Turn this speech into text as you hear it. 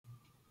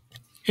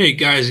Hey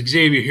guys,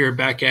 Xavier here,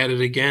 back at it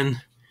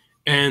again.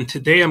 And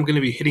today I'm going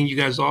to be hitting you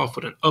guys off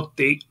with an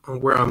update on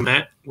where I'm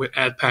at with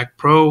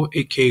Adpackpro,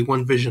 aka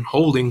One Vision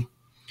Holding.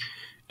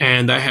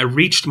 And I have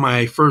reached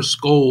my first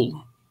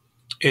goal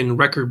in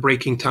record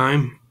breaking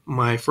time.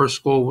 My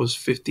first goal was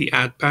 50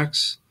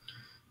 Adpacks.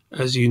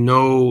 As you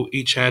know,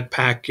 each ad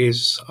pack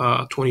is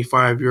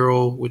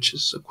 €25, which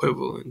is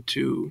equivalent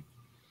to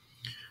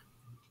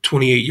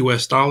 28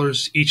 US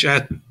dollars each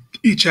ad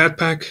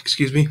pack,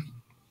 excuse me.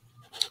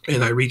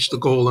 And I reached the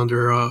goal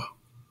under uh,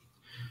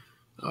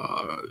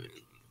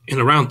 in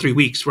around 3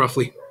 weeks,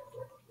 roughly,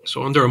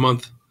 so under a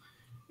month.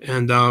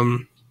 And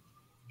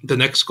the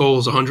next goal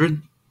is 100,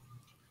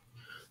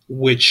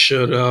 which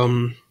should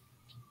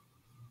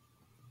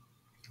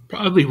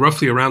probably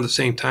roughly around the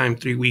same time,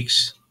 3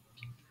 weeks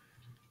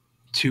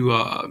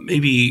to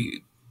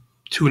maybe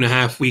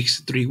 2.5 weeks,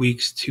 3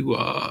 weeks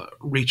to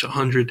reach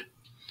 100,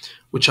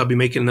 which I'll be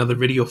making another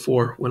video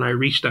for when I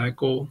reach that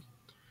goal.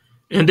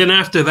 And then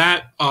after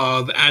that,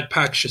 the ad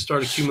packs should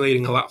start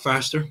accumulating a lot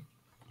faster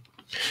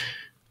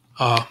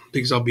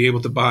because I'll be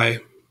able to buy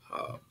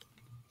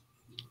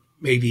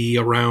maybe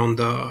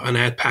around an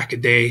ad pack a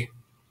day,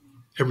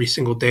 every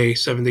single day,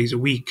 7 days a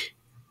week,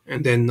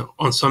 and then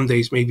on some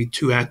days maybe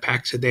 2 ad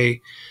packs a day.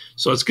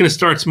 So it's going to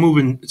start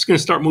moving. It's going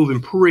to start moving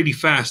pretty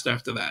fast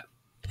after that,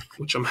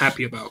 which I'm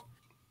happy about.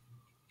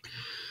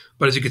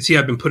 But as you can see,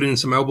 I've been putting in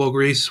some elbow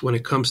grease when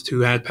it comes to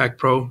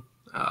Adpackpro.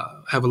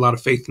 I have a lot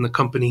of faith in the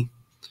company.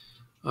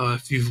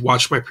 If you've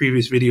watched my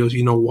previous videos,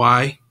 you know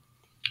why.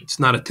 It's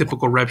not a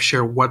typical rev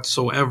share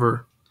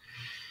whatsoever.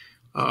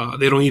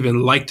 They don't even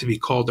like to be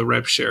called a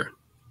rev share.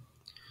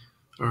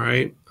 All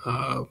right.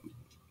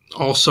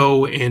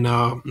 Also in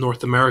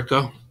North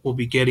America, we'll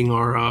be getting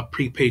our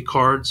prepaid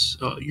cards.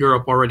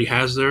 Europe already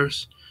has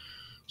theirs,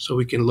 so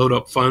we can load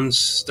up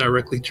funds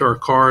directly to our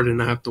card and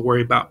not have to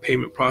worry about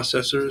payment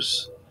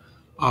processors.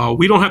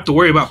 We don't have to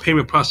worry about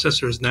payment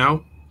processors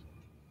now.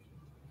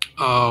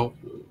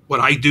 What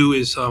I do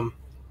is,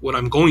 what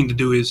I'm going to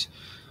do is,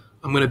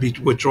 I'm going to be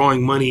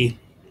withdrawing money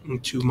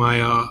into my.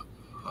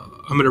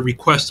 I'm going to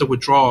request a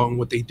withdrawal, and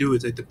what they do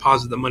is they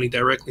deposit the money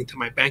directly into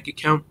my bank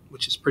account,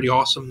 which is pretty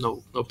awesome.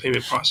 No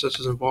payment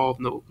processors involved,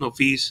 no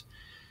fees.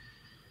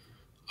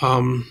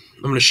 I'm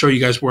going to show you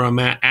guys where I'm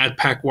at ad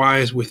pack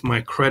wise with my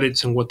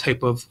credits and what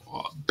type of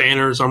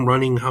banners I'm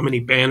running, how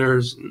many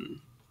banners. And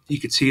you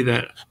can see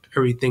that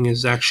everything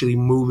is actually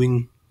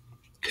moving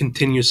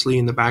continuously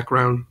in the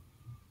background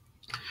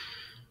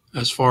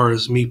as far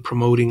as me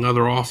promoting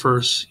other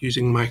offers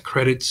using my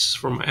credits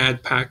from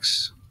ad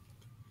packs.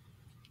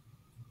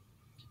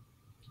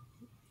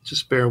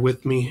 Just bear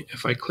with me.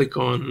 If I click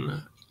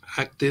on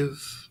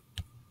active,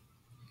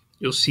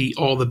 you'll see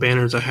all the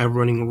banners I have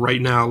running right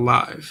now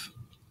live.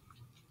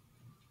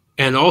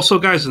 And also,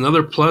 guys,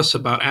 another plus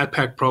about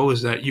Adpackpro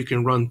is that you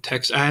can run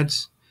text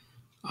ads.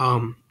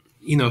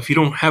 If you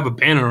don't have a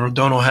banner or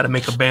don't know how to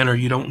make a banner,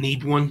 you don't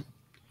need one.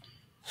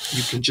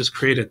 You can just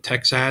create a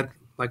text ad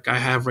like I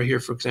have right here,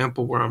 for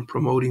example, where I'm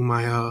promoting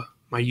my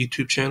my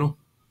YouTube channel.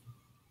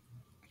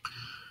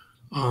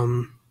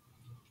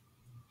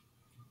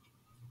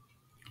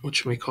 What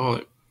should we call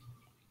it?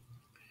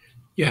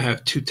 Yeah, I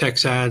have 2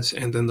 text ads,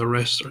 and then the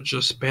rest are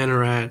just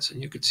banner ads.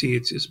 And you can see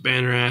it's just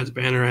banner ads,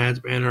 banner ads,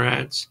 banner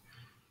ads.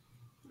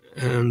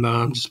 And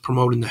I'm just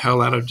promoting the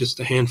hell out of just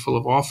a handful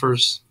of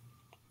offers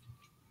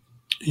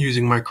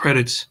using my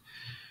credits,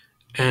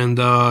 and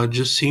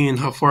just seeing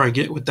how far I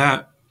get with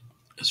that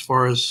as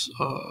far as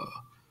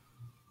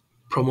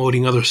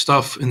promoting other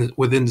stuff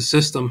within the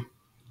system.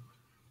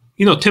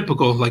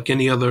 Typical, like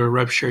any other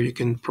rev share, you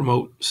can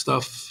promote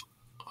stuff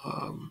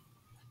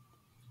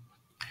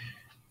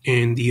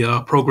in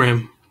the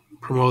program,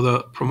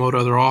 promote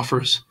other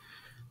offers.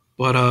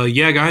 But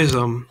yeah, guys,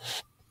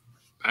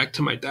 back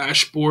to my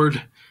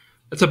dashboard.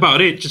 That's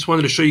about it. Just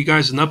wanted to show you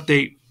guys an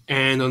update.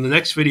 And on the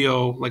next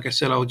video, like I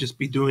said, I'll just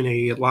be doing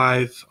a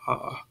live.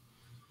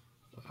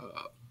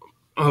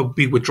 I'll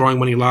be withdrawing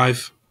money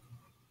live,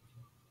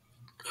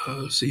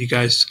 so you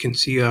guys can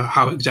see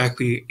how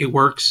exactly it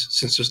works,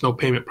 since there's no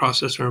payment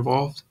processor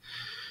involved.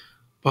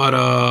 But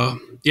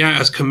yeah,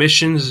 as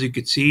commissions, as you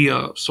can see,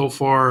 so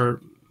far,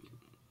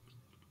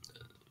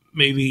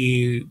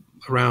 maybe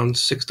around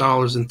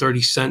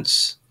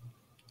 $6.30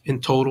 in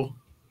total.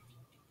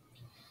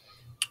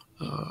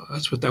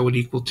 That's what that would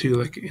equal to,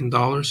 like, in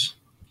dollars.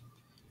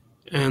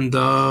 And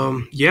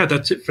yeah,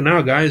 that's it for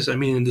now, guys. I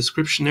mean, in the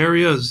description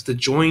area is the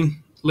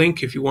join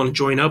link if you want to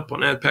join up on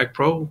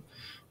Adpackpro.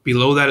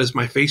 Below that is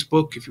my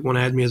Facebook. If you want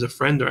to add me as a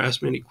friend or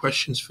ask me any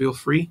questions, feel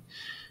free.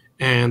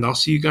 And I'll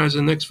see you guys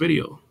in the next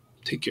video.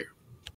 Take care.